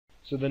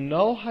So the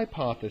null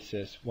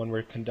hypothesis when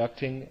we're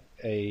conducting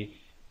a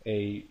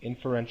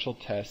inferential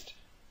test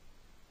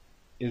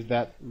is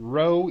that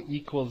rho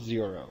equals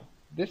 0.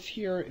 This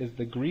here is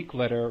the Greek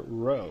letter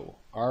rho,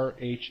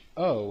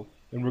 R-H-O,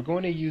 and we're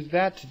going to use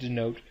that to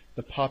denote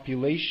the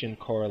population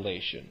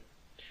correlation.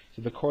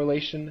 So the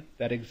correlation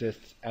that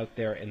exists out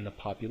there in the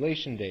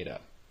population data.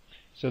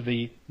 So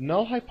the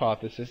null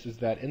hypothesis is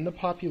that in the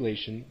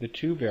population, the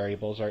two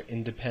variables are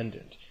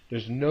independent.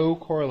 There's no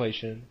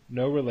correlation,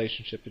 no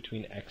relationship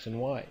between x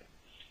and y.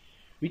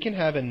 We can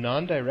have a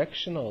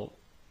non-directional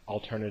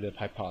alternative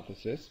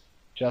hypothesis,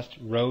 just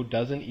rho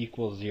doesn't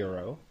equal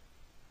 0,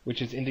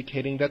 which is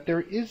indicating that there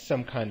is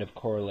some kind of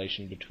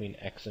correlation between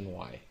x and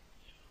y.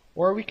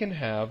 Or we can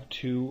have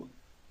two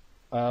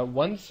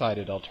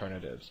one-sided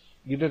alternatives,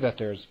 either that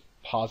there's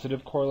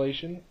positive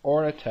correlation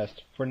or a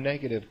test for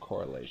negative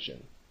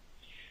correlation.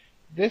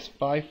 This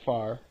by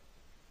far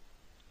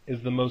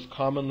is the most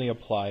commonly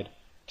applied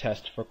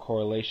test for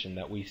correlation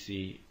that we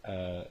see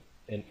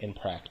in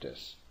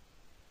practice.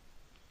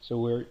 So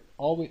we're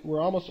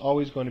almost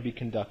always going to be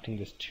conducting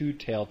this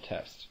two-tailed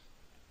test.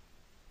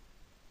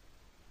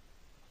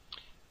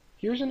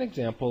 Here's an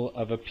example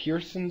of a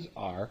Pearson's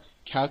R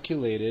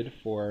calculated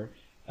for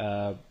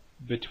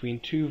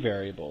between two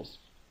variables.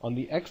 On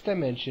the x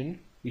dimension,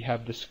 we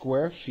have the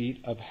square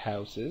feet of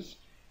houses,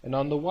 and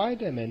on the y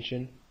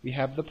dimension, we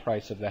have the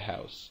price of the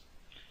house.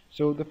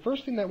 So the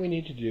first thing that we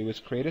need to do is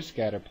create a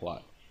scatter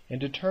plot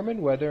and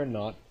determine whether or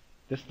not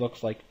this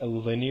looks like a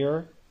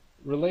linear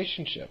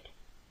relationship.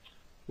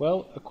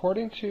 Well,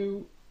 according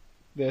to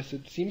this,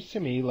 it seems to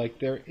me like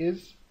there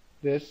is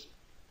this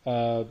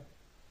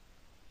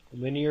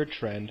linear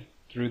trend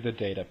through the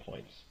data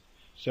points.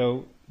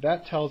 So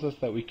that tells us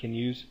that we can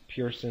use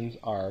Pearson's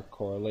R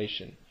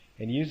correlation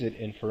and use it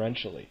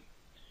inferentially.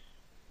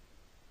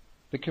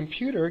 The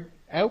computer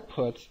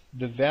outputs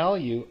the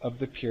value of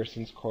the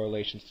Pearson's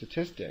correlation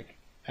statistic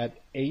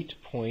at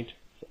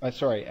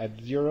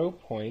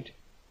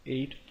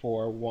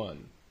 0.841.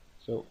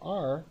 So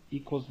R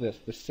equals this.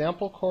 The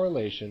sample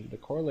correlation, the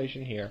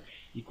correlation here,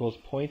 equals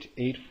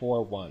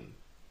 0.841.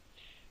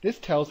 This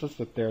tells us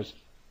that there's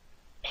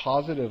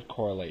positive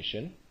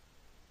correlation.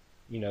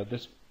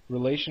 This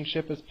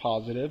relationship is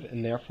positive,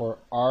 and therefore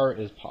R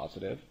is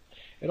positive.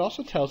 It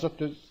also tells us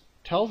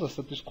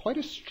that there's quite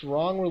a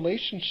strong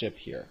relationship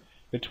here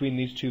between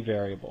these two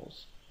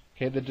variables.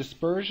 Okay, the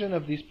dispersion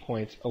of these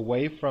points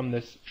away from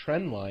this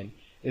trend line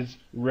is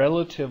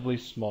relatively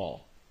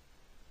small.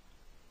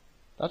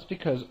 That's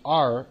because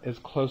R is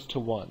close to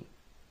 1.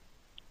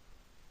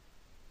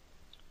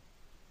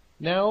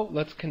 Now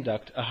let's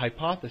conduct a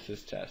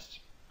hypothesis test.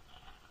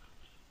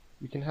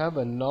 We can have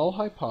a null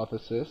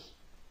hypothesis.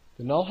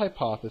 The null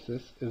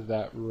hypothesis is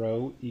that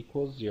rho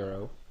equals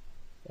 0,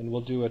 and we'll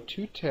do a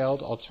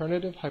two-tailed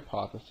alternative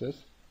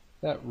hypothesis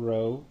that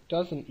rho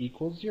doesn't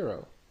equal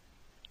 0.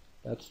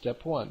 That's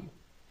step 1.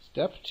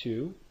 Step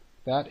 2,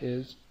 that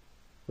is,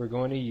 we're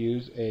going to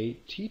use a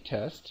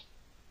t-test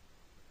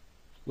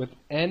with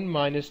n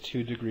minus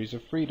 2 degrees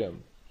of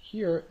freedom.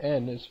 Here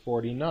n is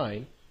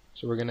 49,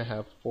 so we're going to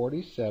have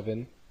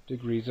 47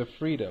 degrees of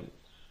freedom.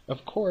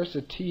 Of course,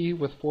 a t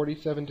with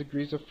 47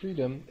 degrees of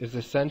freedom is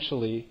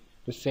essentially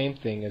the same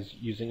thing as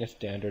using a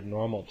standard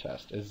normal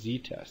test, a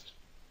z-test.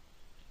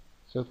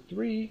 So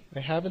 3, I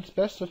haven't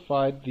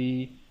specified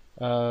the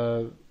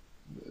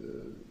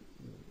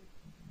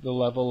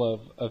level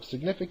of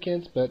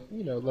significance, but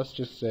let's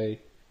just say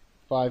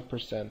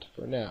 5%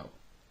 for now.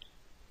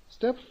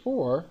 Step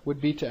 4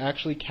 would be to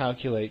actually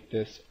calculate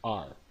this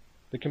R.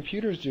 The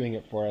computer is doing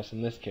it for us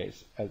in this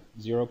case at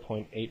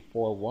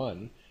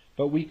 0.841,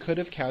 but we could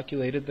have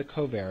calculated the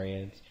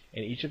covariance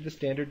and each of the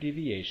standard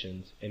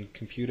deviations and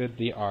computed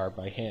the R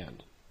by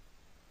hand.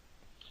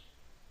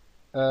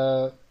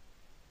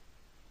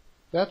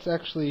 That's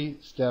actually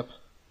step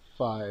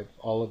 5,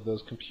 all of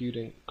those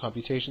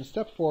computations.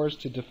 Step 4 is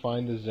to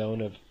define the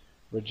zone of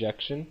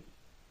rejection.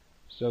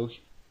 So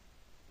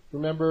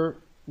remember,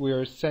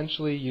 we're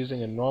essentially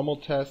using a normal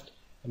test,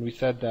 and we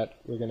said that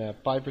we're going to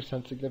have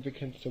 5%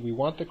 significance, so we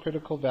want the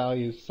critical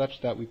values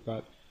such that we've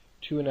got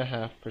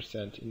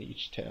 2.5% in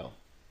each tail.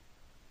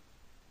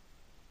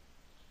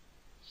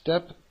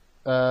 Step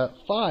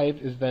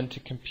 5 is then to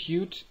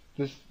compute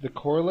the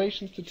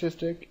correlation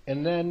statistic,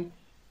 and then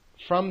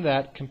from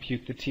that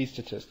compute the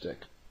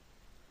t-statistic.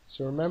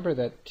 So remember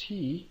that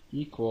t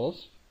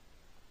equals,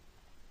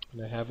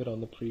 and I have it on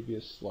the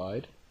previous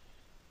slide,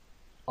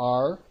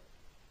 r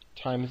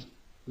times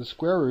the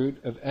square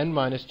root of n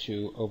minus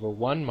 2 over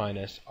 1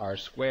 minus r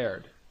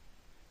squared.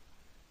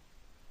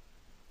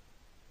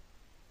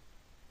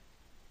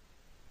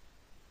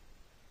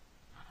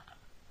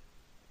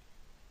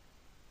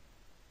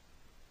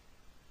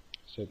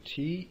 So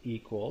t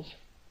equals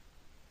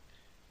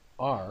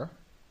r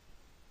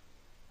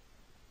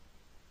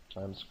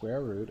times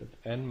square root of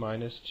n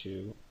minus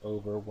 2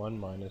 over 1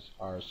 minus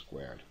r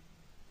squared,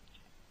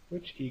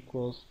 which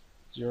equals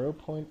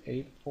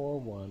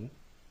 0.841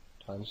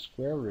 times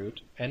square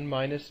root, n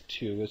minus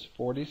 2 is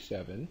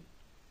 47,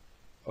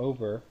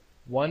 over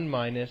 1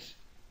 minus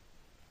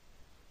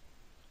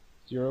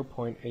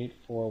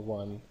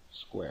 0.841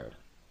 squared.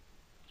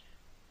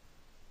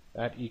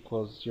 That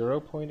equals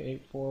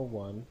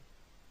 0.841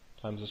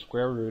 times the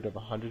square root of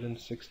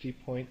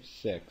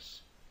 160.6,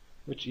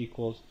 which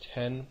equals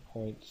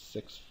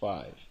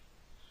 10.65.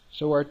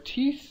 So our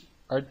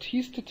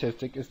t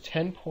statistic is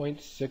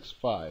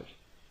 10.65.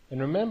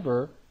 And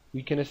remember,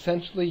 we can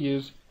essentially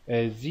use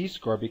a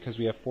z-score because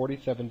we have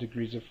 47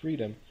 degrees of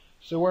freedom.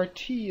 So our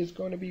t is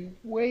going to be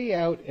way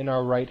out in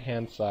our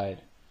right-hand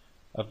side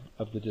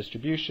of the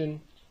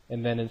distribution.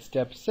 And then in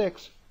step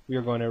 6, we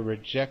are going to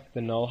reject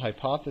the null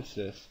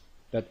hypothesis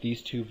that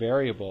these two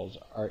variables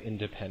are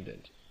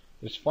independent.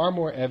 There's far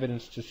more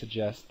evidence to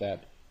suggest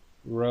that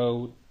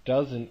rho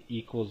doesn't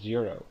equal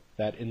 0,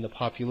 that in the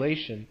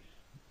population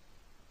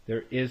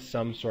there is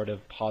some sort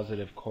of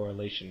positive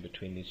correlation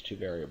between these two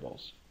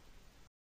variables.